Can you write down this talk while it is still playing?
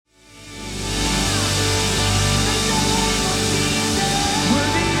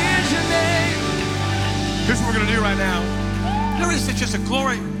just a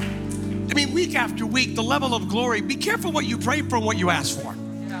glory. I mean, week after week, the level of glory, be careful what you pray for and what you ask for.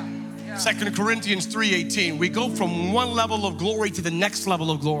 2 Corinthians 3:18, we go from one level of glory to the next level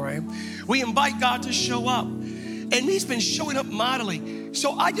of glory. We invite God to show up, and he's been showing up mightily.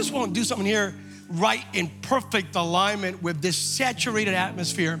 So I just want to do something here right in perfect alignment with this saturated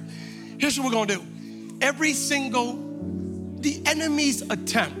atmosphere. Here's what we're going to do. The enemy's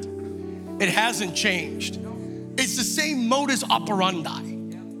attempt, it hasn't changed. It's the same modus operandi.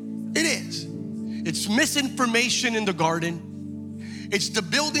 It is. It's misinformation in the garden. It's the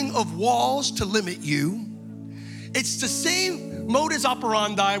building of walls to limit you. It's the same modus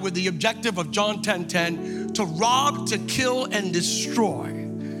operandi with the objective of John 10:10, to rob, to kill, and destroy.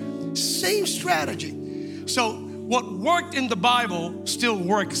 Same strategy. So what worked in the Bible still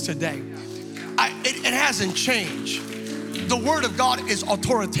works today. It hasn't changed. The Word of God is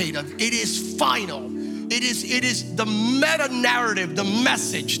authoritative. It is final. It is the meta narrative, the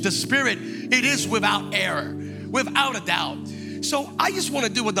message, the Spirit. It is without error, without a doubt. So I just want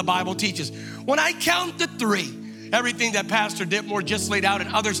to do what the Bible teaches. When I count to 3, everything that Pastor Ditmore just laid out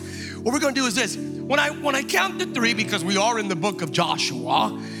and others, what we're going to do is this. When I count to 3, because we are in the book of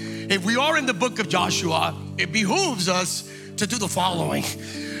Joshua, if we are in the book of Joshua, it behooves us to do the following.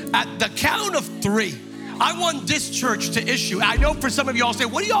 At the count of 3, I want this church to issue. I know for some of y'all say,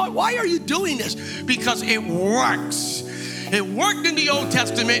 why are you doing this? Because it works. It worked in the Old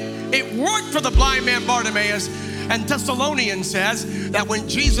Testament. It worked for the blind man Bartimaeus. And Thessalonians says that when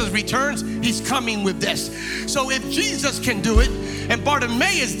Jesus returns, he's coming with this. So if Jesus can do it, and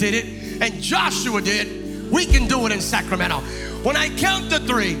Bartimaeus did it, and Joshua did, we can do it in Sacramento. When I count to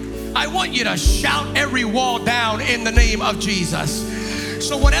 3, I want you to shout every wall down in the name of Jesus.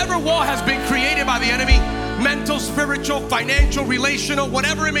 So whatever wall has been created by the enemy, mental, spiritual, financial, relational,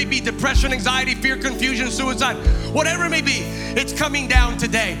 whatever it may be, depression, anxiety, fear, confusion, suicide, whatever it may be, it's coming down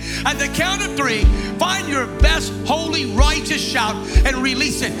today. At the count of 3, find your best, holy, righteous shout and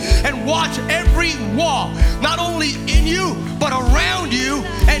release it. And watch every wall, not only in you, but around you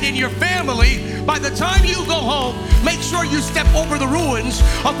and in your family. By the time you go home, make sure you step over the ruins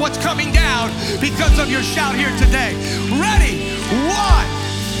of what's coming down because of your shout here today. Ready? 1,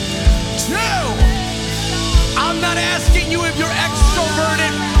 2. I'm not asking you if you're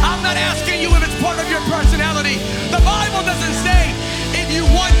extroverted. I'm not asking you if it's part of your personality. The Bible doesn't say if you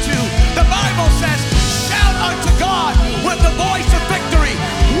want to. The Bible says, shout unto God with the voice of victory.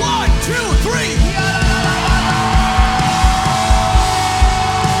 1, 2, 3.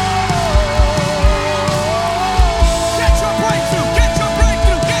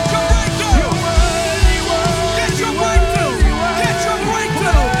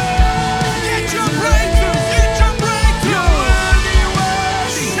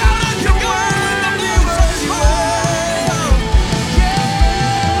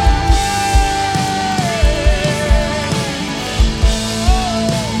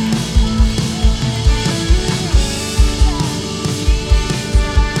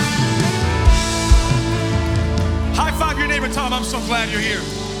 I'm so glad you're here.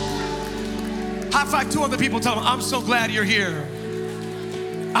 High five 2 other people, tell them, I'm so glad you're here.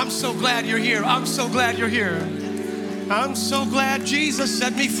 I'm so glad you're here. I'm so glad you're here. I'm so glad Jesus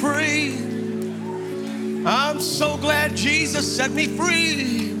set me free. I'm so glad Jesus set me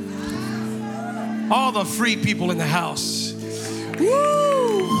free. All the free people in the house.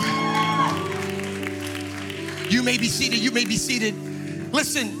 Woo! You may be seated. You may be seated.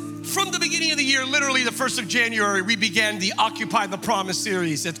 Listen. From the beginning of the year, literally the 1st of January, we began the Occupy the Promise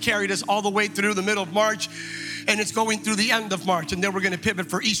series that carried us all the way through the middle of March, and it's going through the end of March, and then we're going to pivot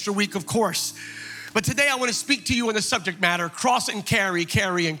for Easter week, of course. But today I want to speak to you on the subject matter, cross and carry,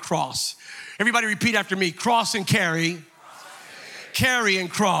 carry and cross. Everybody repeat after me, cross and carry, carry and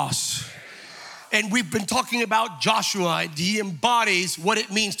cross. And we've been talking about Joshua. He embodies what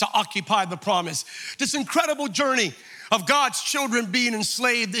it means to occupy the promise. This incredible journey of God's children being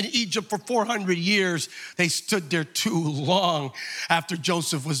enslaved in Egypt for 400 years. They stood there too long after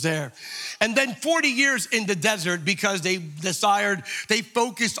Joseph was there. And then 40 years in the desert because they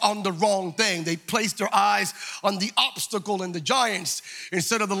focused on the wrong thing. They placed their eyes on the obstacle and the giants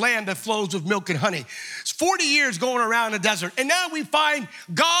instead of the land that flows with milk and honey. It's 40 years going around the desert. And now we find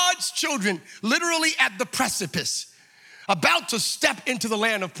God's children literally at the precipice, about to step into the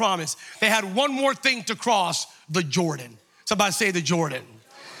land of promise. They had one more thing to cross, the Jordan. Somebody say the Jordan.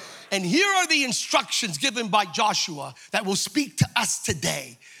 And here are the instructions given by Joshua that will speak to us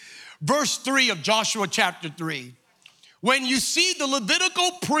today. Verse 3 of Joshua chapter 3. When you see the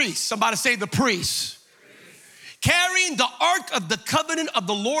Levitical priests, somebody say the priests, carrying the ark of the covenant of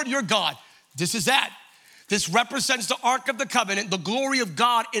the Lord your God. This is that. This represents the Ark of the Covenant, the glory of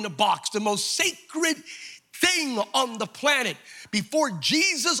God in a box, the most sacred thing on the planet. Before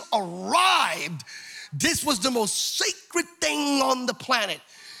Jesus arrived, this was the most sacred thing on the planet.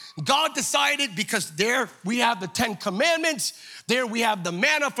 God decided, because there we have the 10 commandments, there we have the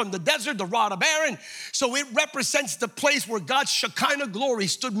manna from the desert, the rod of Aaron. So it represents the place where God's Shekinah glory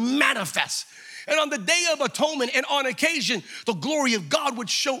stood manifest. And on the Day of Atonement and on occasion, the glory of God would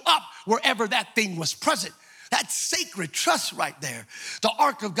show up wherever that thing was present. That's sacred trust right there. The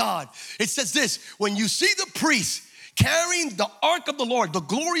Ark of God. It says this: when you see the priest carrying the Ark of the Lord, the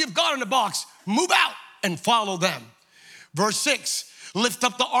glory of God in the box, move out and follow them. Verse 6, lift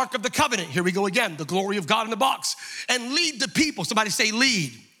up the Ark of the Covenant. Here we go again, the glory of God in the box. And lead the people. Somebody say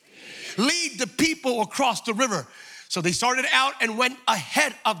lead. Lead the people across the river. So they started out and went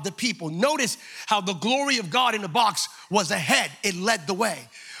ahead of the people. Notice how the glory of God in the box was ahead. It led the way.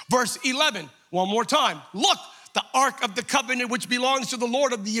 Verse 11, one more time. Look, the Ark of the Covenant, which belongs to the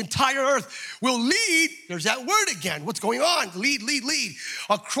Lord of the entire earth, will lead, there's that word again. What's going on? Lead, lead, lead.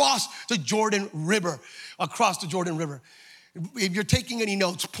 Across the Jordan River. Across the Jordan River. If you're taking any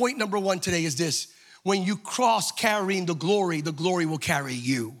notes, point number 1 today is this: when you cross carrying the glory will carry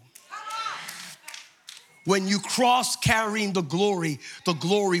you. When you cross carrying the glory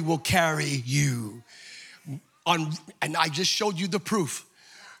will carry you. And I just showed you the proof.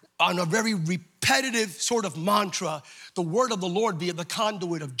 On a very repetitive sort of mantra, the word of the Lord via the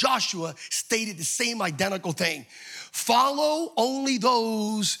conduit of Joshua stated the same identical thing. Follow only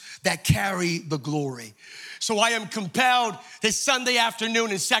those that carry the glory. So I am compelled this Sunday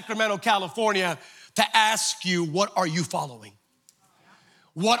afternoon in Sacramento, California, to ask you, what are you following?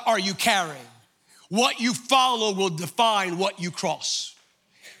 What are you carrying? What you follow will define what you cross.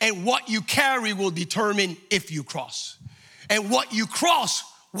 And what you carry will determine if you cross. And what you cross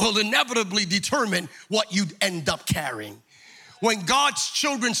will inevitably determine what you end up carrying. When God's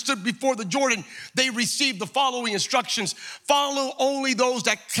children stood before the Jordan, they received the following instructions: follow only those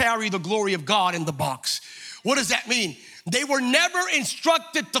that carry the glory of God in the box. What does that mean? They were never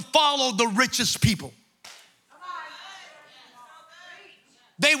instructed to follow the richest people.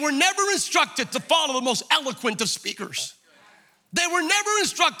 They were never instructed to follow the most eloquent of speakers. They were never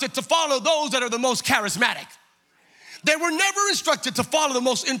instructed to follow those that are the most charismatic. They were never instructed to follow the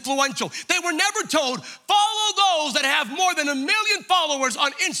most influential. They were never told, follow those that have more than 1 million followers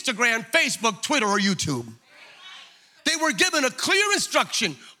on Instagram, Facebook, Twitter, or YouTube. They were given a clear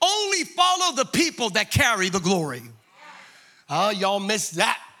instruction: only follow the people that carry the glory. Y'all missed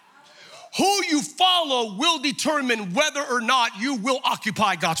that. Who you follow will determine whether or not you will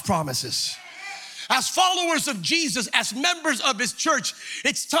occupy God's promises. As followers of Jesus, as members of his church,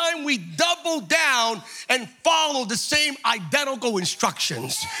 it's time we double down and follow the same identical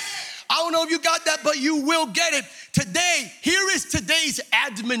instructions. I don't know if you got that, but you will get it. Today, here is today's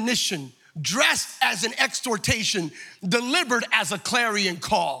admonition, dressed as an exhortation, delivered as a clarion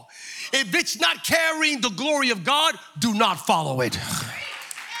call. If it's not carrying the glory of God, do not follow it.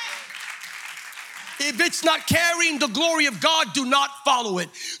 If it's not carrying the glory of God, do not follow it.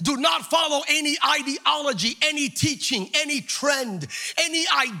 Do not follow any ideology, any teaching, any trend, any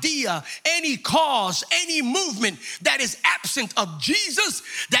idea, any cause, any movement that is absent of Jesus,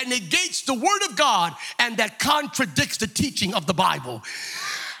 that negates the word of God, and that contradicts the teaching of the Bible.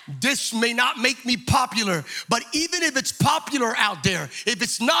 This may not make me popular, but even if it's popular out there, if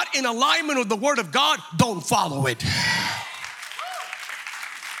it's not in alignment with the word of God, don't follow it.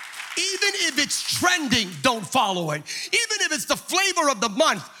 Even if it's trending, don't follow it. Even if it's the flavor of the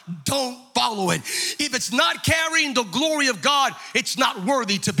month, don't follow it. If it's not carrying the glory of God, it's not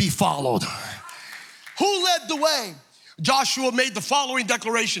worthy to be followed. Who led the way? Joshua made the following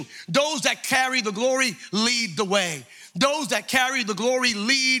declaration: those that carry the glory lead the way. Those that carry the glory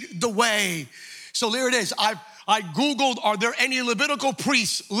lead the way. So there it is. I Googled, are there any Levitical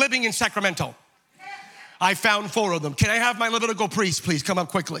priests living in Sacramento? I found 4 of them. Can I have my Levitical priests, please, come up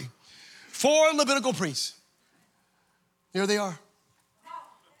quickly? 4 Levitical priests. Here they are.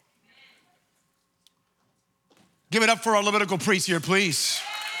 Give it up for our Levitical priests here, please.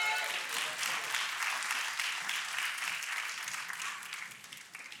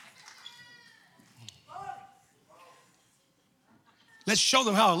 Let's show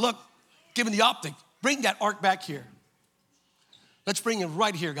them how it looked, given the optic. Bring that ark back here. Let's bring it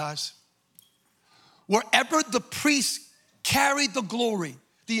right here, guys. Wherever the priests carried the glory,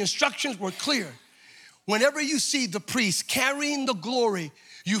 the instructions were clear. Whenever you see the priests carrying the glory,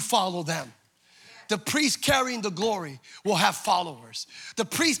 you follow them. the priest carrying the glory will have followers. The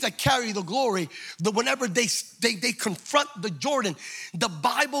priests that carry the glory, whenever they confront the Jordan, the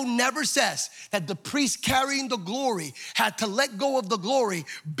Bible never says that the priest carrying the glory had to let go of the glory,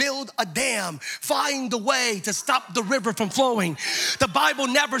 build a dam, find a way to stop the river from flowing. The Bible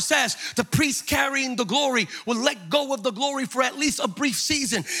never says the priest carrying the glory will let go of the glory for at least a brief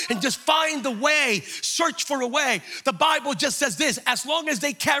season and just find a way, search for a way. The Bible just says this: as long as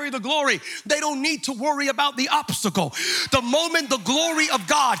they carry the glory, they don't need to worry about the obstacle. The moment the glory of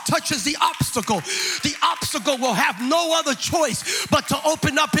God touches the obstacle will have no other choice but to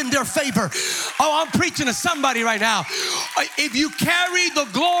open up in their favor. Oh, I'm preaching to somebody right now. If you carry the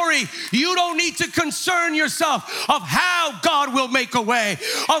glory, you don't need to concern yourself of how God will make a way,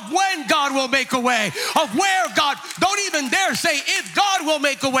 of when God will make a way, of where God. Don't even dare say if God will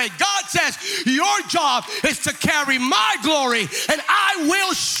make a way. God says your job is to carry my glory, and I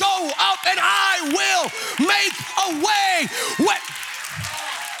will show up and I will make a way.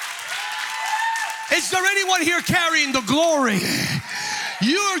 Is there anyone here carrying the glory?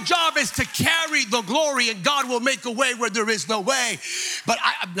 Your job is to carry the glory, and God will make a way where there is no way. But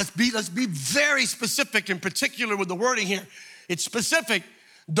let's be very specific, in particular with the wording here. It's specific.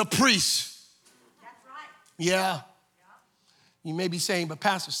 The priest. That's right. Yeah. You may be saying, but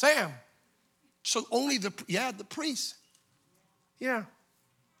Pastor Sam, so only the priest. Yeah.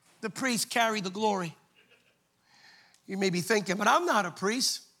 The priests carry the glory. You may be thinking, but I'm not a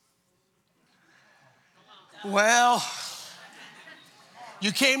priest. Well,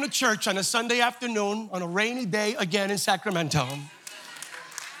 you came to church on a Sunday afternoon on a rainy day again in Sacramento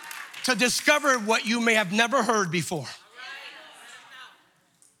to discover what you may have never heard before.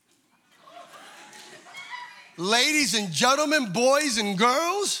 Ladies and gentlemen, boys and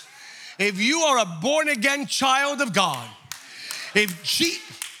girls, if you are a born-again child of God, if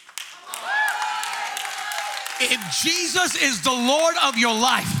Jesus is the Lord of your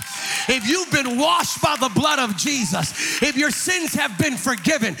life, if you've been washed by the blood of Jesus, if your sins have been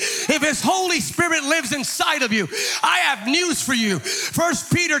forgiven, if His Holy Spirit lives inside of you, I have news for you. 1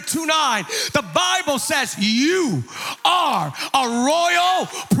 Peter 2:9, the Bible says you are a royal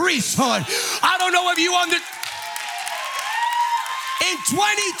priesthood. I don't know if you understand. In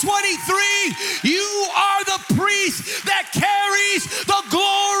 2023, you are the priest that carries the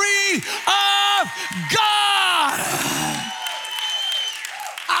glory of God.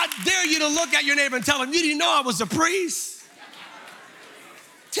 I dare you to look at your neighbor and tell him, you didn't know I was a priest.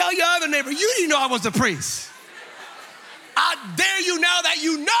 Tell your other neighbor, you didn't know I was a priest. I dare you now that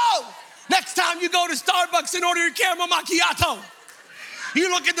you know. Next time you go to Starbucks and order your caramel macchiato,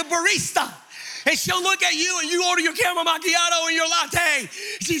 you look at the barista, and she'll look at you and you order your caramel macchiato and your latte.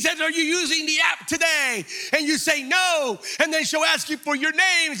 She says, are you using the app today? And you say no. And then she'll ask you for your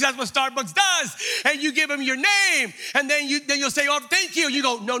name, because that's what Starbucks does. And you give them your name. And then you'll say, oh, thank you. You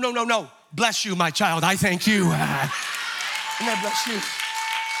go, no. Bless you, my child. I thank you. And I bless you.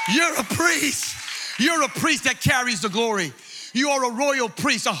 You're a priest. You're a priest that carries the glory. You are a royal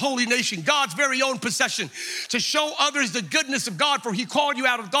priest, a holy nation, God's very own possession, to show others the goodness of God, for He called you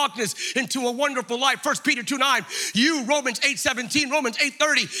out of darkness into a wonderful light. 1 Peter 2:9, you, Romans 8:17, Romans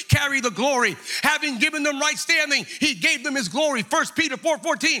 8:30, carry the glory. Having given them right standing, He gave them His glory. 1 Peter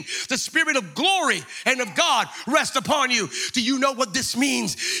 4:14, the Spirit of glory and of God rest upon you. Do you know what this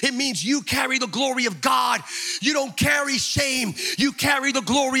means? It means you carry the glory of God. You don't carry shame. You carry the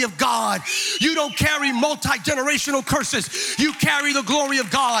glory of God. You don't carry multi-generational curses. You carry the glory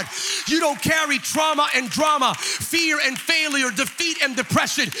of God. You don't carry trauma and drama, fear and failure, defeat and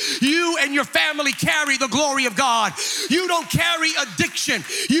depression. You and your family carry the glory of God. You don't carry addiction.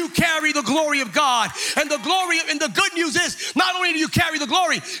 You carry the glory of God. And the good news is, not only do you carry the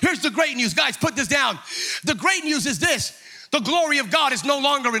glory, here's the great news. Guys, put this down. The great news is this: the glory of God is no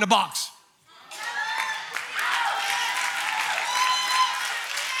longer in a box.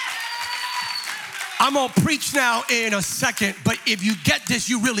 I'm gonna preach now in a second, but if you get this,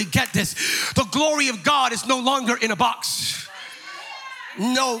 you really get this. The glory of God is no longer in a box.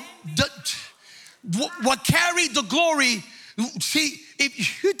 No, what carried the glory, see,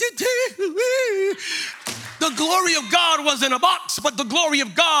 the glory of God was in a box, but the glory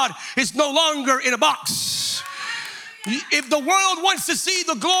of God is no longer in a box. If the world wants to see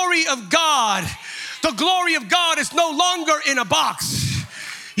the glory of God is no longer in a box.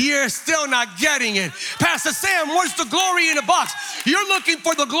 You're still not getting it. Pastor Sam, where's the glory in a box? You're looking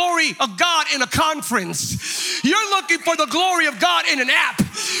for the glory of God in a conference. You're looking for the glory of God in an app.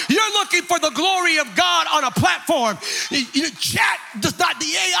 You're looking for the glory of God on a platform, chat does not,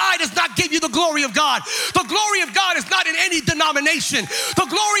 the AI does not give you the glory of God. The glory of God is not in any denomination. The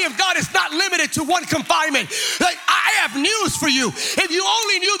glory of God is not limited to one confinement. Like, I have news for you. If you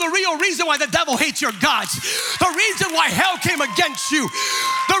only knew the real reason why the devil hates your guts, the reason why hell came against you,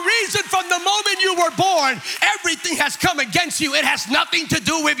 the reason from the moment you were born, everything has come against you. It has nothing to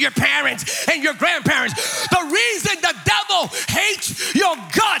do with your parents and your grandparents. The reason the devil hates your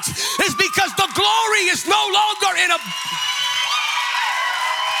guts is because the glory is no longer in a...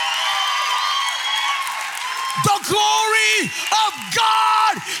 The glory of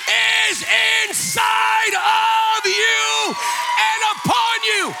God is inside of you and upon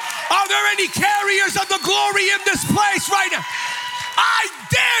you. Are there any carriers of the glory in this place right now? I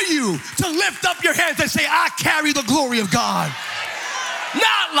dare you to lift up your hands and say, I carry the glory of God.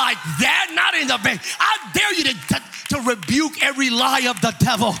 Not like that, not in the bank. I dare you to rebuke every lie of the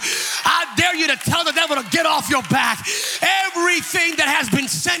devil. I dare you to tell the devil to get off your back. Everything that has been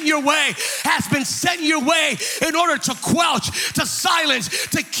sent your way has been sent your way in order to quench, to silence,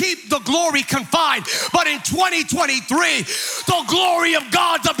 to keep the glory confined. But in 2023, the glory of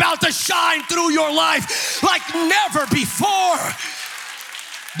God's about to shine through your life like never before.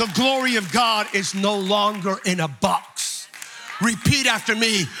 The glory of God is no longer in a box. Repeat after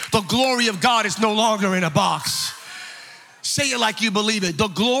me. The glory of God is no longer in a box. Say it like you believe it. The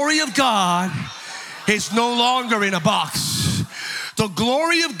glory of God is no longer in a box. The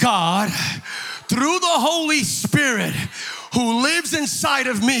glory of God through the Holy Spirit who lives inside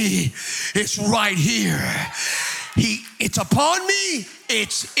of me is right here. It's upon me,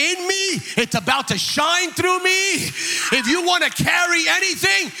 it's in me, it's about to shine through me. If you want to carry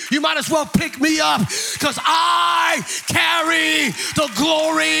anything, you might as well pick me up, because I carry the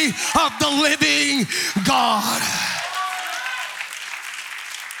glory of the living God.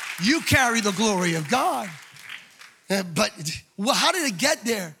 You carry the glory of God. But how did it get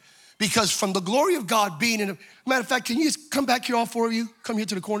there? Because from the glory of God being in a, matter of fact, can you just come back here, all four of you? Come here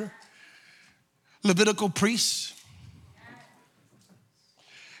to the corner. Levitical priests.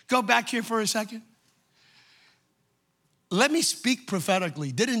 Go back here for a second. Let me speak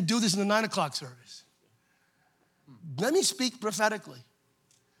prophetically. Didn't do this in the 9 o'clock service. Let me speak prophetically.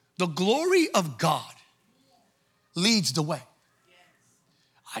 The glory of God leads the way.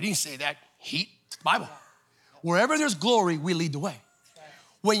 I didn't say that. It's the Bible. Wherever there's glory, we lead the way.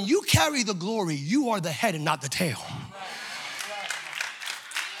 When you carry the glory, you are the head and not the tail.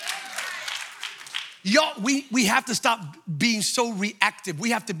 Y'all, we have to stop being so reactive.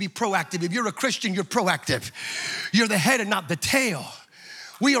 We have to be proactive. If you're a Christian, you're proactive. You're the head and not the tail.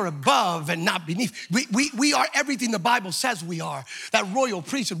 We are above and not beneath. We are everything the Bible says we are. That royal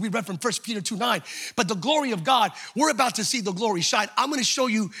priesthood, we read from 1 Peter 2:9. But the glory of God, we're about to see the glory shine. I'm gonna show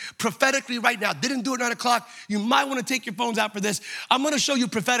you prophetically right now. Didn't do it at 9 o'clock. You might wanna take your phones out for this. I'm gonna show you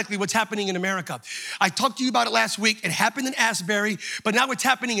prophetically what's happening in America. I talked to you about it last week. It happened in Asbury, but now it's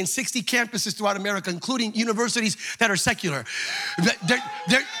happening in 60 campuses throughout America, including universities that are secular.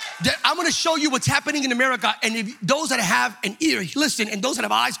 I'm gonna show you what's happening in America, and if those that have an ear, listen, and those that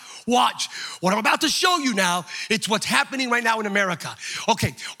have eyes, watch. What I'm about to show you now, it's what's happening right now in America.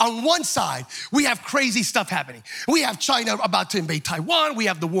 Okay, on one side, we have crazy stuff happening. We have China about to invade Taiwan. We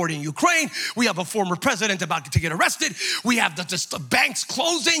have the war in Ukraine. We have a former president about to get arrested. We have the banks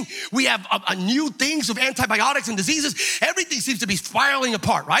closing. We have new things of antibiotics and diseases. Everything seems to be spiraling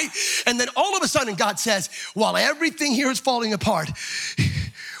apart, right? And then all of a sudden, God says, while everything here is falling apart,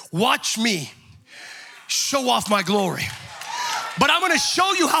 watch me show off my glory. But I'm gonna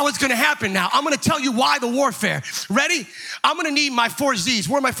show you how it's gonna happen now. I'm gonna tell you why the warfare. Ready? I'm gonna need my 4 Z's.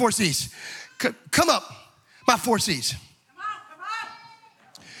 Where are my 4 Z's? Come up, my 4 Z's. Come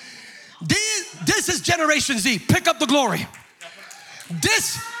on. This is Generation Z. Pick up the glory.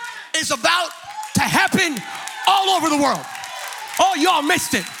 This is about to happen all over the world. Oh, y'all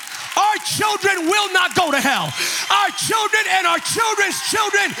missed it. Our children will not go to hell. Our children and our children's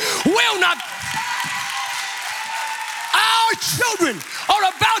children will not. Our children are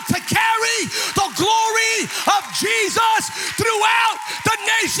about to carry the glory of Jesus throughout the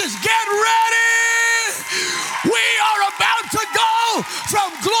nations. Get ready. We are about to go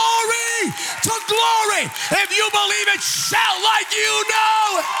from glory to glory. If you believe it, shout like you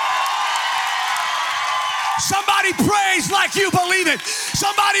know. Somebody praise like you believe it.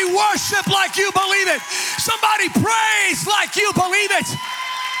 Somebody worship like you believe it. Somebody praise like you believe it.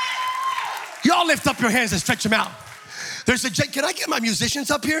 Y'all lift up your hands and stretch them out. Can I get my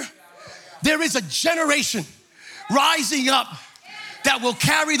musicians up here? There is a generation rising up that will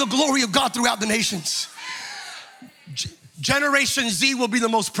carry the glory of God throughout the nations. Generation Z will be the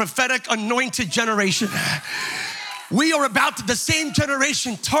most prophetic, anointed generation. We are about the same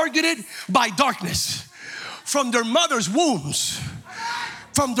generation targeted by darkness from their mother's wombs,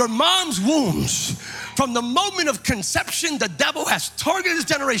 from their mom's wombs. From the moment of conception, the devil has targeted this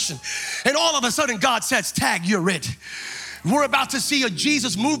generation. And all of a sudden, God says, tag, you're it. We're about to see a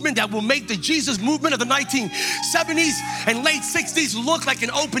Jesus movement that will make the Jesus movement of the 1970s and late 60s look like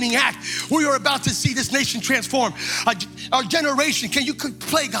an opening act. We are about to see this nation transform. Our generation, can you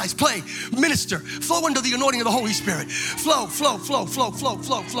play, guys, play, minister, flow under the anointing of the Holy Spirit. Flow, flow, flow, flow, flow,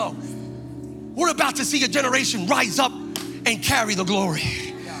 flow, flow. We're about to see a generation rise up and carry the glory.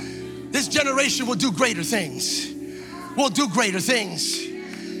 This generation will do greater things. Will do greater things.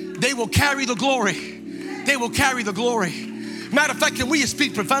 They will carry the glory. They will carry the glory. Matter of fact, can we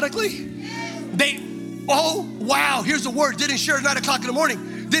speak prophetically? Oh, wow, here's a word. Didn't share at 9 o'clock in the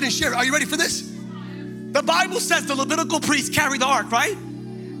morning. Didn't share. Are you ready for this? The Bible says the Levitical priests carry the ark, right?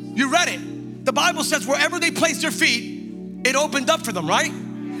 You read it. The Bible says wherever they placed their feet, it opened up for them, right?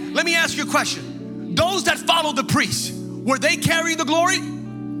 Let me ask you a question. Those that followed the priests, were they carrying the glory?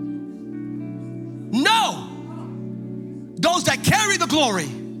 No. Those that carry the glory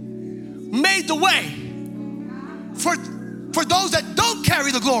made the way for those that don't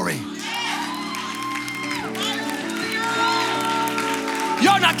carry the glory.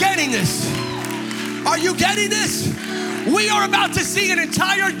 You're not getting this. Are you getting this? We are about to see an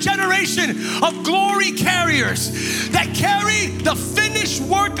entire generation of glory carriers that carry the finished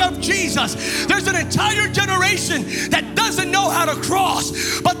work of Jesus. There's an entire generation that doesn't know how to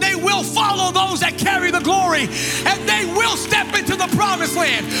cross, but they will follow those that carry the glory, and they will step into the promised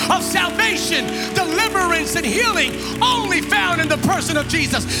land of salvation, deliverance, and healing only found in the person of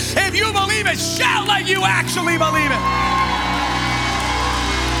Jesus. If you believe it, shout like you actually believe it.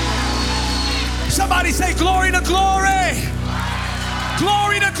 Somebody say glory to glory.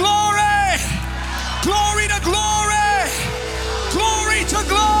 Glory to glory. Glory to glory. Glory to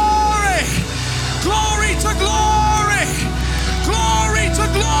glory. Glory to glory. Glory to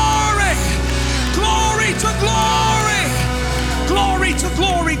glory. Glory to glory. Glory to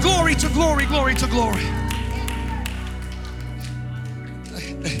glory. Glory to glory. Glory to glory.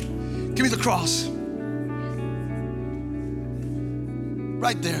 Give me the cross.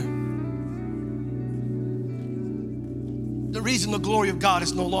 Right there. The reason the glory of God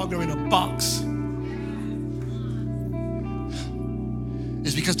is no longer in a box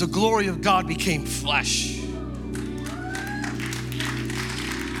is because the glory of God became flesh.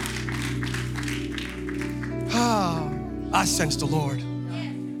 I sense the Lord.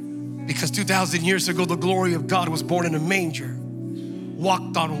 Because 2,000 years ago, the glory of God was born in a manger,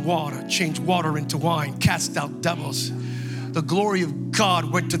 walked on water, changed water into wine, cast out devils. The glory of God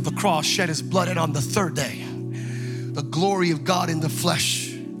went to the cross, shed his blood, and on the third day, the glory of God in the flesh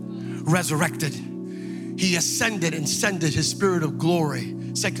resurrected. He ascended and sended his spirit of glory.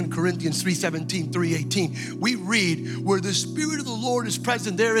 2 Corinthians 3:17, 3:18. We read, where the Spirit of the Lord is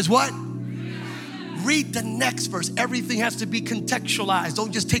present, there is what? Read the next verse. Everything has to be contextualized.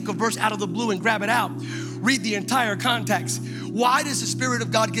 Don't just take a verse out of the blue and grab it out. Read the entire context. Why does the Spirit of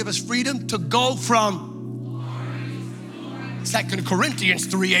God give us freedom? To go from 2 Corinthians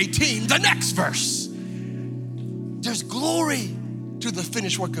 3:18, the next verse. There's glory to the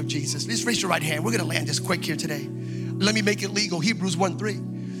finished work of Jesus. Just raise your right hand. We're going to land this quick here today. Let me make it legal. Hebrews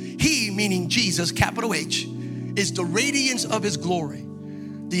 1:3. He, meaning Jesus, capital H, is the radiance of his glory,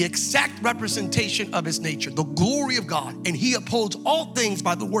 the exact representation of his nature, the glory of God, and he upholds all things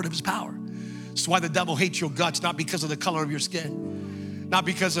by the word of his power. That's why the devil hates your guts, not because of the color of your skin, not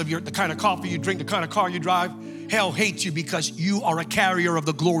because of the kind of coffee you drink, the kind of car you drive. Hell hates you because you are a carrier of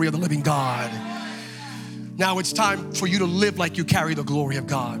the glory of the living God. Now it's time for you to live like you carry the glory of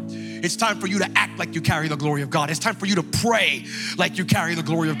God. It's time for you to act like you carry the glory of God. It's time for you to pray like you carry the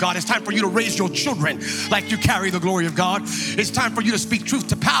glory of God. It's time for you to raise your children like you carry the glory of God. It's time for you to speak truth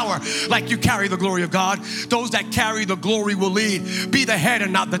to power like you carry the glory of God. Those that carry the glory will lead. Be the head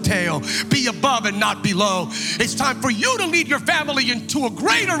and not the tail. Be above and not below. It's time for you to lead your family into a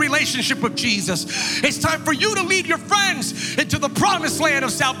greater relationship with Jesus. It's time for you to lead your friends into the promised land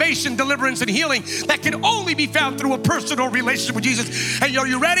of salvation, deliverance, and healing that can only be found through a personal relationship with Jesus. And are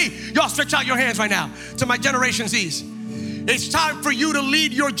you ready? Y'all stretch out your hands right now to my Generation Z's. It's time for you to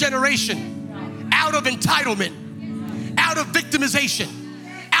lead your generation out of entitlement, out of victimization,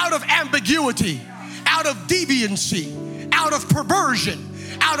 out of ambiguity, out of deviancy, out of perversion,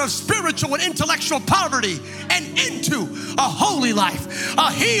 out of spiritual and intellectual poverty and into a holy life,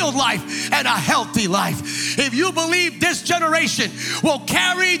 a healed life, and a healthy life. If you believe this generation will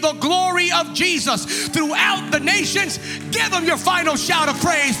carry the glory of Jesus throughout the nations, give them your final shout of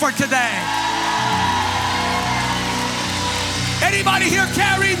praise for today. Anybody here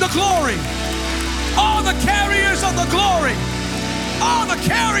carrying the glory? All the carriers of the glory. All the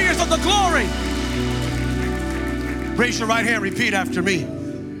carriers of the glory. Raise your right hand, repeat after me.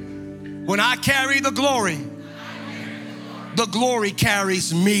 When I carry the glory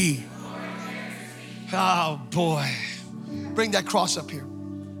carries me. Oh boy. Bring that cross up here.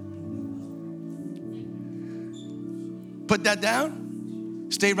 Put that down.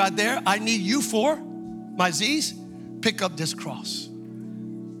 Stay right there. I need you for my Z's. Pick up this cross.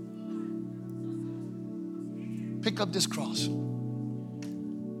 Pick up this cross.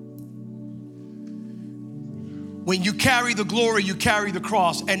 When you carry the glory, you carry the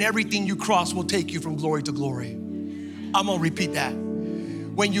cross, and everything you cross will take you from glory to glory. I'm gonna repeat that.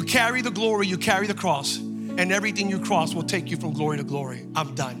 When you carry the glory, you carry the cross, and everything you cross will take you from glory to glory.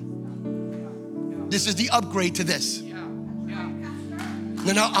 I'm done. This is the upgrade to this. No,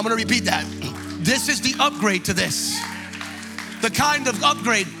 I'm gonna repeat that. This is the upgrade to this. The kind of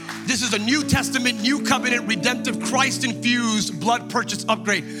upgrade, this is a New Testament, New Covenant, redemptive, Christ-infused, blood-purchased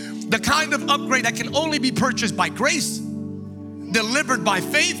upgrade. The kind of upgrade that can only be purchased by grace, delivered by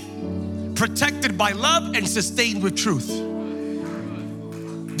faith, protected by love, and sustained with truth.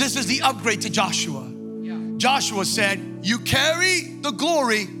 This is the upgrade to Joshua. Joshua said, you carry the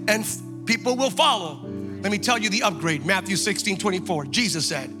glory and people will follow. Let me tell you the upgrade. Matthew 16:24. Jesus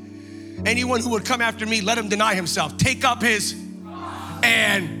said, anyone who would come after me, let him deny himself. Take up his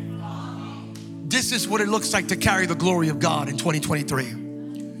and this is what it looks like to carry the glory of God in 2023.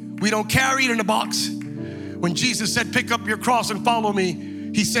 We don't carry it in a box. When Jesus said, pick up your cross and follow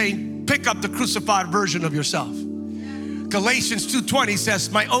me, he's saying, pick up the crucified version of yourself. Galatians 2:20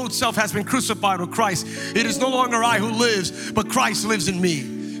 says, my old self has been crucified with Christ. It is no longer I who lives, but Christ lives in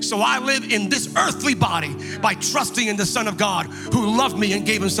me. So I live in this earthly body by trusting in the Son of God who loved me and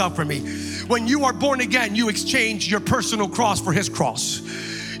gave himself for me. When you are born again, you exchange your personal cross for his cross.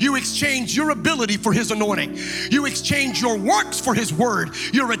 You exchange your ability for his anointing. You exchange your works for his word.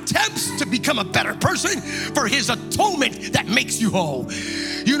 Your attempts to become a better person for his atonement that makes you whole.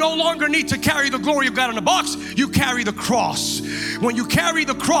 You no longer need to carry the glory of God in a box. You carry the cross. When you carry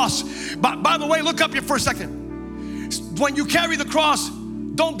the cross, by the way, look up here for a second. When you carry the cross,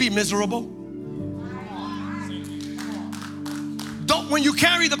 don't be miserable. When you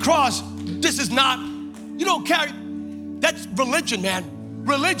carry the cross, this is not, you don't carry, that's religion, man.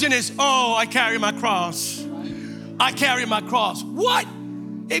 Religion is, oh, I carry my cross. I carry my cross. What?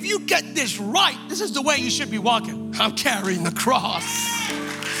 If you get this right, this is the way you should be walking. I'm carrying the cross.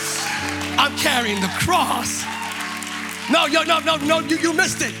 I'm carrying the cross. No, you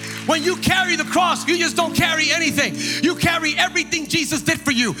missed it. When you carry the cross, you just don't carry anything. You carry everything Jesus did for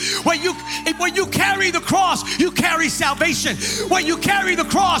you. When you carry the cross, you carry salvation. When you carry the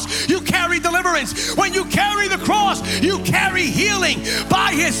cross, you carry deliverance. When you carry the cross, you carry healing.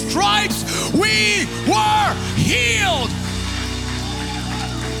 By his stripes, we were healed.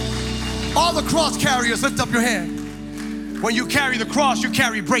 All the cross carriers, lift up your hand. When you carry the cross, you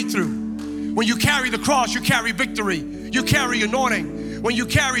carry breakthrough. When you carry the cross, you carry victory. You carry anointing. When you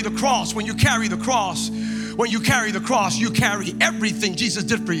carry the cross, when you carry the cross, when you carry the cross, you carry everything Jesus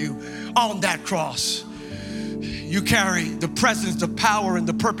did for you on that cross. You carry the presence, the power, and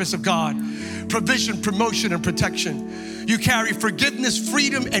the purpose of God, provision, promotion, and protection. You carry forgiveness,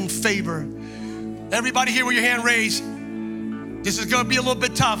 freedom, and favor. Everybody here with your hand raised. This is gonna be a little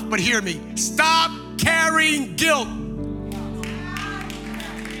bit tough, but hear me. Stop carrying guilt.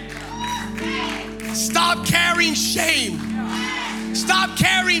 Stop carrying shame. Stop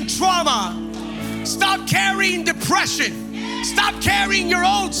carrying trauma. Stop carrying depression. Stop carrying your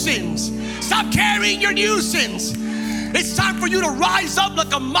old sins. Stop carrying your new sins. It's time for you to rise up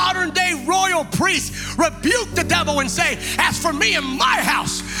like a modern day royal priest. Rebuke the devil and say, as for me and my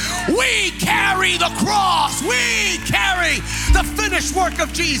house, we carry the cross. We carry the finished work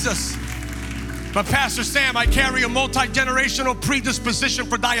of Jesus. But Pastor Sam, I carry a multi-generational predisposition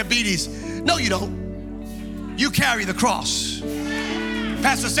for diabetes. No, you don't. You carry the cross.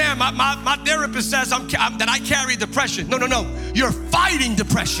 Pastor Sam, my therapist says that I carry depression. No. You're fighting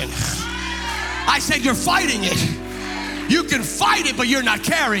depression. I said you're fighting it. You can fight it, but you're not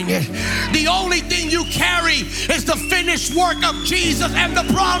carrying it. The only thing you carry is the finished work of Jesus and the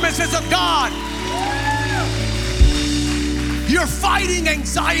promises of God. You're fighting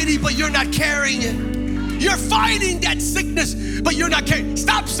anxiety, but you're not carrying it. You're fighting that sickness, but you're not carrying.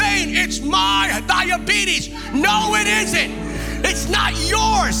 Stop saying it's my diabetes. No, it isn't. It's not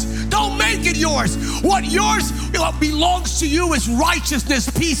yours. Don't make it yours. What belongs to you is righteousness,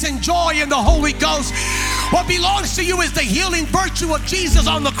 peace, and joy in the Holy Ghost. What belongs to you is the healing virtue of Jesus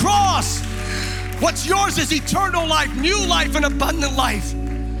on the cross. What's yours is eternal life, new life, and abundant life.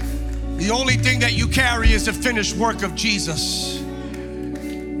 The only thing that you carry is the finished work of Jesus.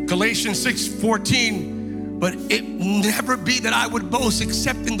 Galatians 6:14, but it never be that I would boast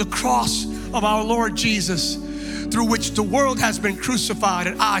except in the cross of our Lord Jesus, through which the world has been crucified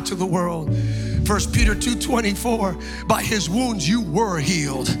and I to the world. 1 Peter 2:24, by his wounds you were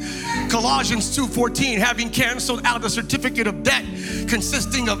healed. Colossians 2:14, having canceled out the certificate of debt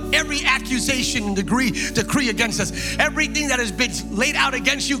consisting of every accusation and decree against us. Everything that has been laid out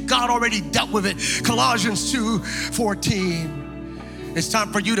against you, God already dealt with it. Colossians 2:14. It's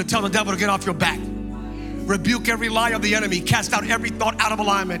time for you to tell the devil to get off your back. Rebuke every lie of the enemy. Cast out every thought out of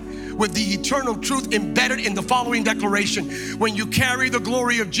alignment with the eternal truth embedded in the following declaration. When you carry the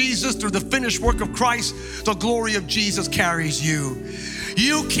glory of Jesus through the finished work of Christ, the glory of Jesus carries you.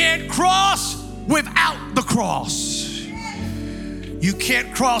 You can't cross without the cross. You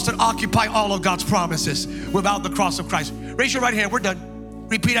can't cross and occupy all of God's promises without the cross of Christ. Raise your right hand. We're done.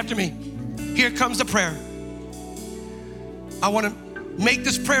 Repeat after me. Here comes the prayer. I want to make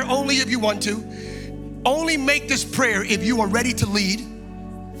this prayer only if you want to. Only make this prayer if you are ready to lead.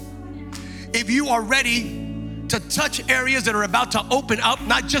 If you are ready to touch areas that are about to open up,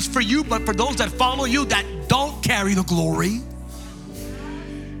 not just for you, but for those that follow you that don't carry the glory.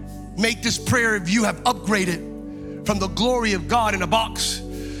 Make this prayer if you have upgraded from the glory of God in a box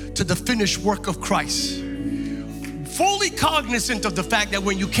to the finished work of Christ. Fully cognizant of the fact that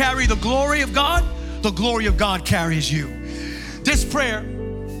when you carry the glory of God carries you. This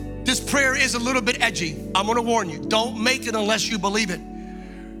prayer is a little bit edgy. I'm gonna warn you, don't make it unless you believe it.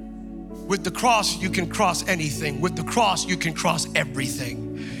 With the cross, you can cross anything. With the cross, you can cross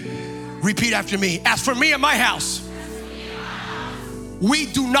everything. Repeat after me. As for me and my house, we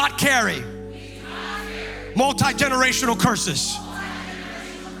do not carry multi-generational curses.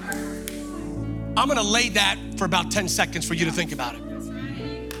 I'm gonna lay that for about 10 seconds for you to think about it.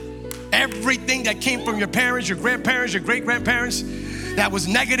 Everything that came from your parents, your grandparents, your great-grandparents, that was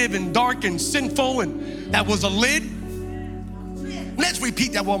negative and dark and sinful and that was a lid. Let's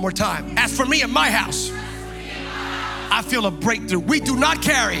repeat that one more time. As for me and my house, I feel a breakthrough. We do not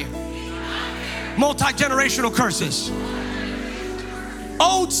carry multi-generational curses,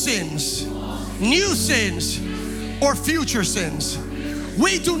 old sins, new sins, or future sins.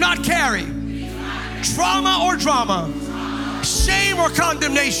 We do not carry trauma or drama, shame or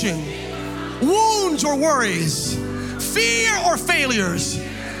condemnation, wounds or worries, fear or failures,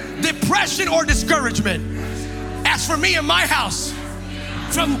 depression or discouragement. As for me and my house,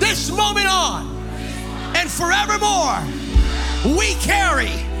 from this moment on and forevermore, we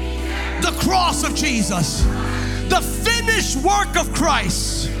carry the cross of Jesus, the finished work of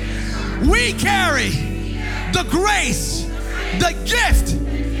Christ. We carry the grace, the gift,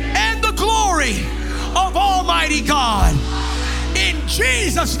 and the glory of Almighty God. In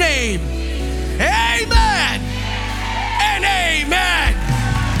Jesus' name, amen and amen.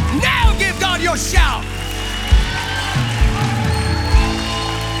 Now give God your shout.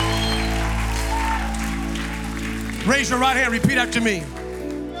 Raise your right hand, repeat after me.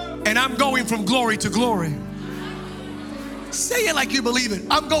 And I'm going from glory to glory. Say it like you believe it.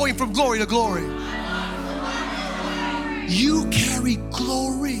 I'm going from glory to glory. You carry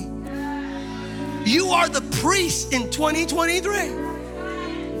glory. You are the priest in 2023.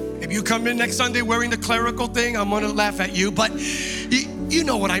 If you come in next Sunday wearing the clerical thing, I'm gonna laugh at you, but you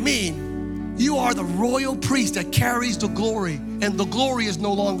know what I mean. You are the royal priest that carries the glory, and the glory is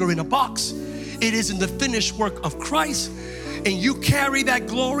no longer in a box. It is in the finished work of Christ, and you carry that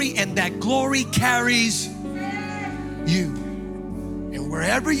glory, and that glory carries you. And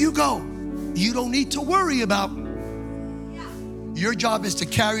wherever you go, you don't need to worry about. Your job is to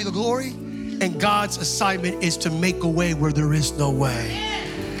carry the glory, and God's assignment is to make a way where there is no way.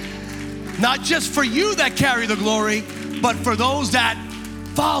 Not just for you that carry the glory, but for those that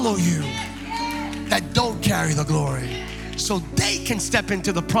follow you, that don't carry the glory, so they can step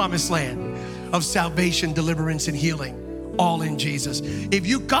into the promised land of salvation, deliverance, and healing, all in Jesus. If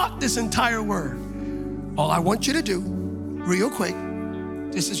you got this entire word, all I want you to do, real quick,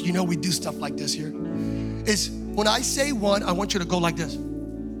 this is, you know, we do stuff like this here, is when I say one, I want you to go like this.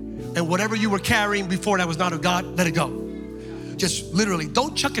 And whatever you were carrying before that was not of God, let it go. Just literally,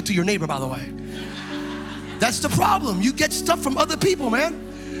 don't chuck it to your neighbor, by the way. That's the problem. You get stuff from other people,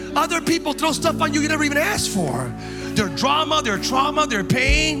 man. Other people throw stuff on you you never even asked for. Their drama, their trauma, their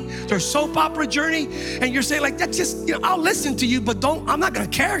pain, their soap opera journey. And you're saying like, that's just, I'll listen to you, but I'm not gonna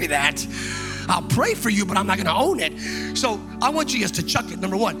carry that. I'll pray for you, but I'm not gonna own it. So I want you just to chuck it.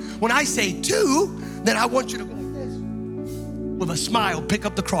 Number one, when I say 2, then I want you to go like this. With a smile, pick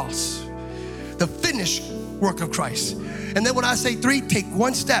up the cross. The finished work of Christ. And then when I say 3, take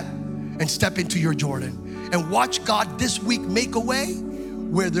 1 step and step into your Jordan. And watch God this week make a way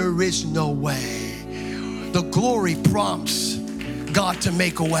where there is no way. The glory prompts God to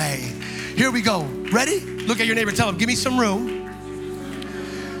make a way. Here we go. Ready? Look at your neighbor, tell him, give me some room.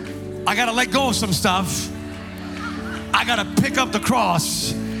 I gotta let go of some stuff. I gotta pick up the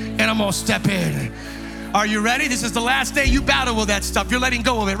cross and I'm gonna step in. Are you ready? This is the last day you battle with that stuff. You're letting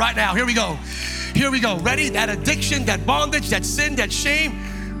go of it right now. Here we go. Here we go. Ready? That addiction, that bondage, that sin, that shame,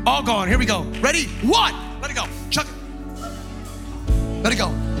 all gone. Here we go. Ready? 1. Let it go. Chuck it. Let it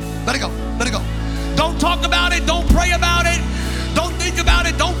go. Let it go. Let it go. Don't talk about it. Don't pray about it. Don't think about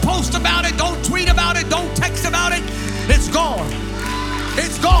it. Don't post about it. Don't tweet about it. Don't text about it. It's gone.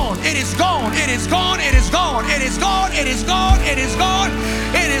 It's gone. It is gone. It is gone. It is gone. It is gone. It is gone. It is gone.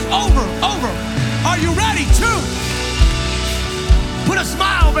 It is over. Over. Are you ready? 2. Put a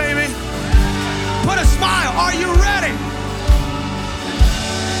smile, baby. Put a smile. Are you ready?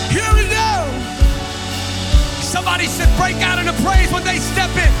 Here we go. Somebody should break out into praise when they step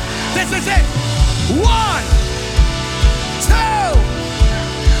in. This is it. 1, 2.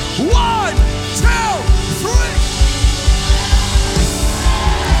 1, 2, 3.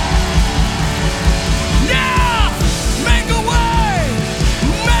 Yeah! Make a way!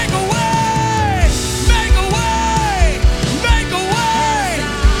 Make a way! Make a way! Make a way!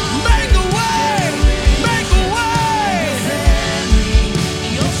 Make a way! Make a way!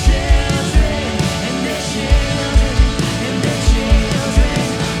 Your children and their children and their children,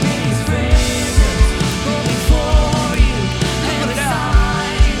 his friends go before you and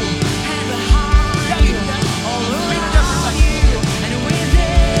beside you and behind you, all around you and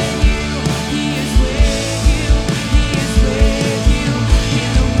within you. He is with you. He is with you in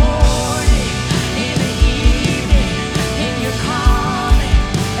the morning, in the evening, in your coming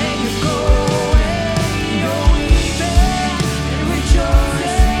and your going, your weeping and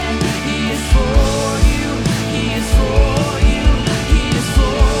rejoicing. He is for you. He is for you. He is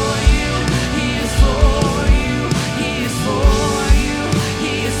for you. He is for you. He is for you.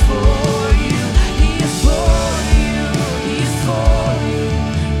 He is for you. He is for you. He is for you.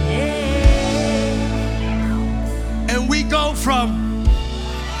 Yeah. And we go from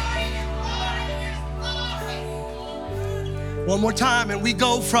one more time, and we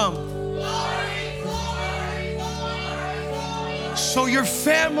go from. So your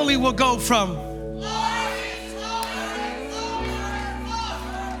family will go from.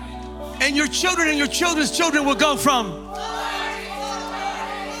 And your children and your children's children will go from.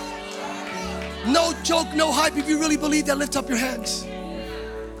 No joke, no hype. If you really believe that, lift up your hands.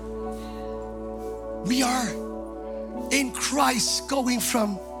 We are in Christ going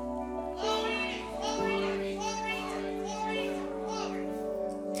from.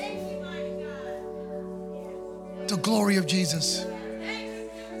 The glory of Jesus.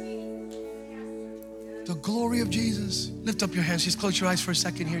 The glory of Jesus. Lift up your hands. Just close your eyes for a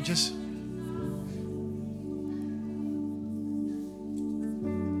second here. Just.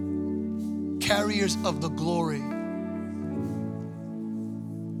 Carriers of the glory.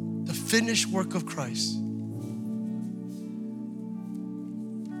 The finished work of Christ.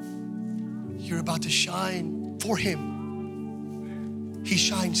 You're about to shine for Him. He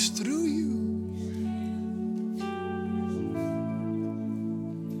shines through you.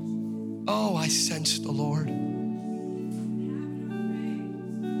 Oh, I sense the Lord.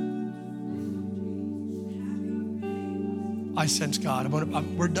 I sense God.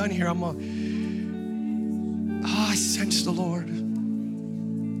 We're done here. I sense the Lord.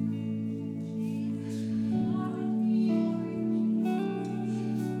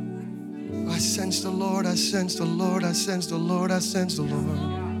 I sense the Lord. I sense the Lord. I sense the Lord. I sense the Lord.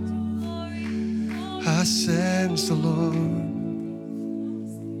 I sense the Lord.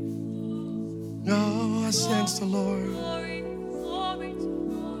 Oh, I sense the Lord.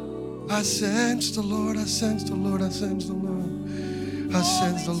 I sense the Lord. I sense the Lord. I sense the Lord. I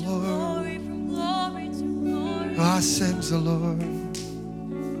sense the Lord. I sense the Lord.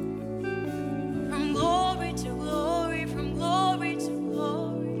 From glory to glory, from glory to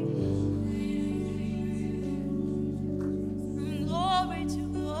glory. From glory to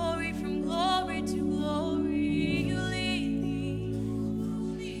glory, from glory to glory, you lead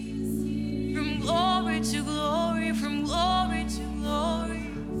me. From glory to glory, from glory to glory.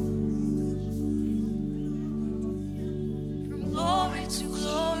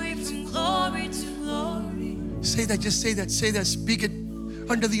 Say that, just say that, say that. Speak it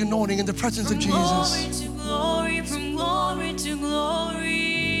under the anointing in the presence of Jesus. From glory to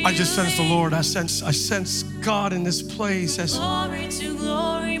glory. I just sense the Lord. I sense God in this place. Glory to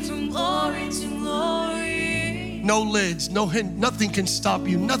glory, from glory to glory. No lids, no hint, nothing can stop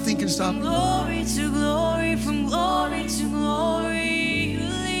you. Nothing can stop you. Glory to glory, from glory to glory. You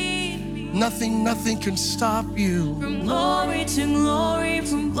lead me. Nothing can stop you. From glory to glory,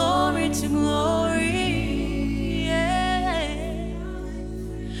 from glory to glory. Yeah.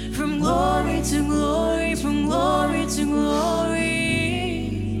 From glory to glory, from glory to glory.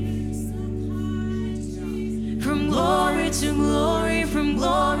 From glory to glory, from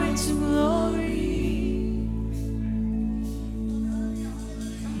glory to glory.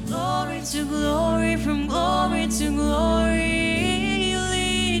 From glory to glory, from glory to glory. You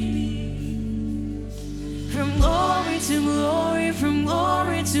lead me. From glory to glory, from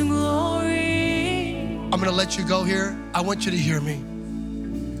glory to glory. I'm gonna let you go here. I want you to hear me.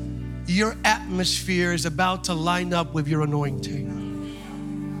 Your atmosphere is about to line up with your anointing.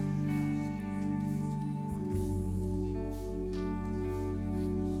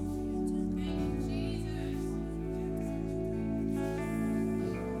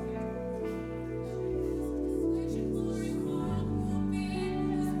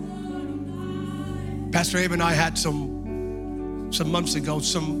 Pastor Abe and I had some months ago,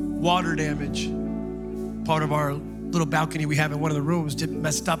 some water damage. Part of our little balcony we have in one of the rooms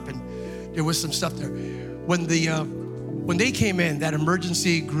messed up, and there was some stuff there. When they came in, that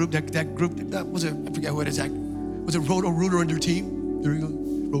emergency group, that group, that was it, I forget what it is, was it Roto-Rooter and their team? There you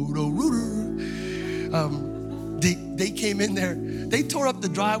go, Roto-Rooter. They came in there, they tore up the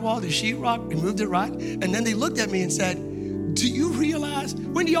drywall, the sheetrock, removed it right, and then they looked at me and said, do you realize,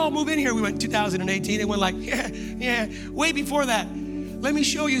 when do y'all move in here? We went 2018. They went like, yeah, way before that. Let me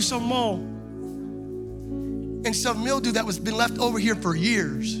show you some mold and some mildew that was been left over here for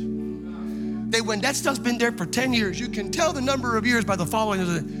years. They went, that stuff's been there for 10 years. You can tell the number of years by the following of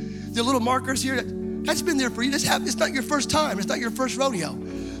the little markers here. That's been there for you. It's not your first time. It's not your first rodeo.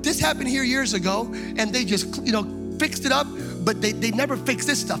 This happened here years ago, and they just, fixed it up, but they never fixed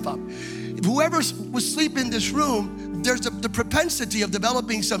this stuff up. Whoever was sleeping in this room, there's the propensity of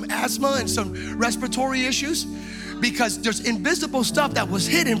developing some asthma and some respiratory issues because there's invisible stuff that was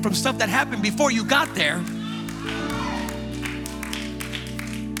hidden from stuff that happened before you got there.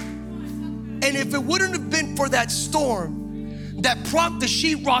 And if it wouldn't have been for that storm that prompted the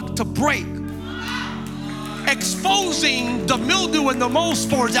sheetrock to break, exposing the mildew and the mold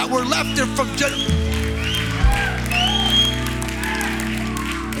spores that were left there from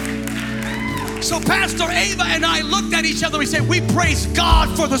So Pastor Ava and I looked at each other. We said, we praise God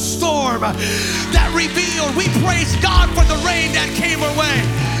for the storm that revealed. We praise God for the rain that came our way.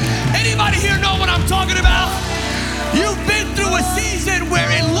 Anybody here know what I'm talking about? You've been through a season where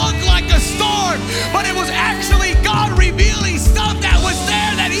it looked like a storm, but it was actually God revealing stuff that was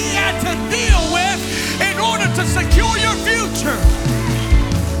there that He had to deal with in order to secure your future.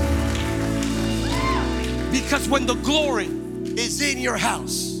 Because when the glory is in your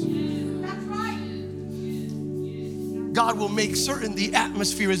house, God will make certain the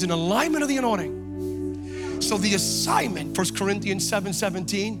atmosphere is in alignment of the anointing. So the assignment, 1 Corinthians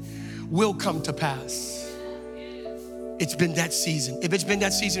 7:17, will come to pass. It's been that season. If it's been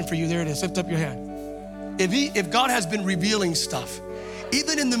that season for you, there it is. Lift up your hand. If God has been revealing stuff,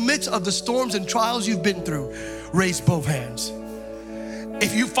 even in the midst of the storms and trials you've been through, raise both hands.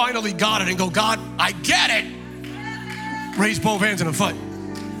 If you finally got it and go, God, I get it, raise both hands in a foot.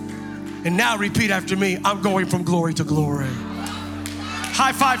 And now repeat after me, I'm going from glory to glory.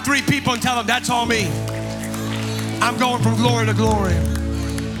 High five 3 people and tell them, that's all me. I'm going from glory to glory.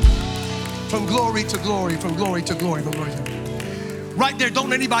 From glory to glory, from glory to glory, from glory to glory. Right there,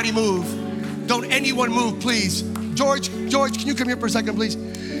 don't anybody move. Don't anyone move, please. George, can you come here for a second, please?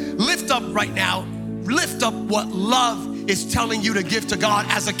 Lift up right now. Lift up what love is telling you to give to God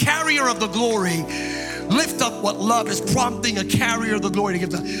as a carrier of the glory. Lift up what love is prompting a carrier of the glory to give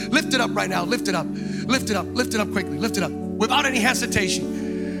to. Lift it up right now. Lift it up. Lift it up. Lift it up quickly. Lift it up. Without any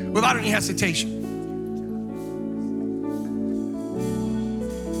hesitation. Without any hesitation.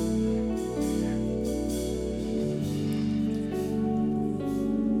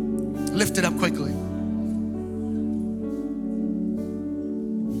 Lift it up quickly.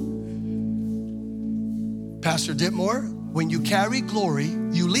 Pastor Ditmore, when you carry glory,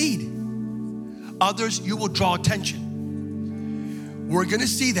 you lead. Others, you will draw attention. We're gonna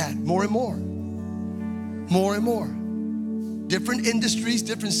see that more and more. More and more. Different industries,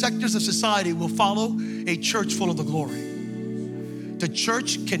 different sectors of society will follow a church full of the glory. The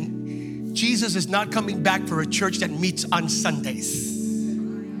church can Jesus is not coming back for a church that meets on Sundays.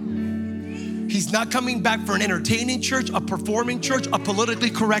 He's not coming back for an entertaining church, a performing church, a politically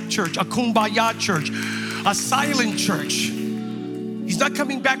correct church, a kumbaya church, a silent church. He's not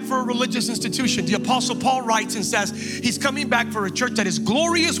coming back for a religious institution. The Apostle Paul writes and says he's coming back for a church that is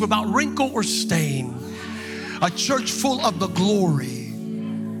glorious without wrinkle or stain. A church full of the glory.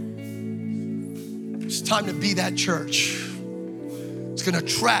 It's time to be that church. It's going to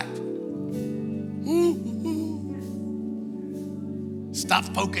attract. Stop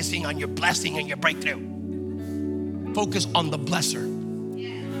focusing on your blessing and your breakthrough. Focus on the blesser.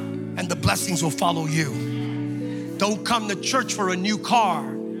 And the blessings will follow you. Don't come to church for a new car.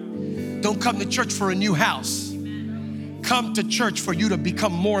 Don't come to church for a new house. Come to church for you to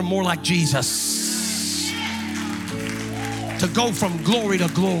become more and more like Jesus. To go from glory to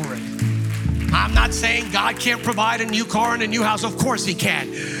glory. I'm not saying God can't provide a new car and a new house. Of course He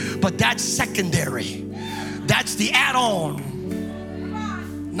can. But that's secondary. That's the add-on.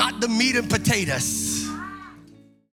 Not the meat and potatoes.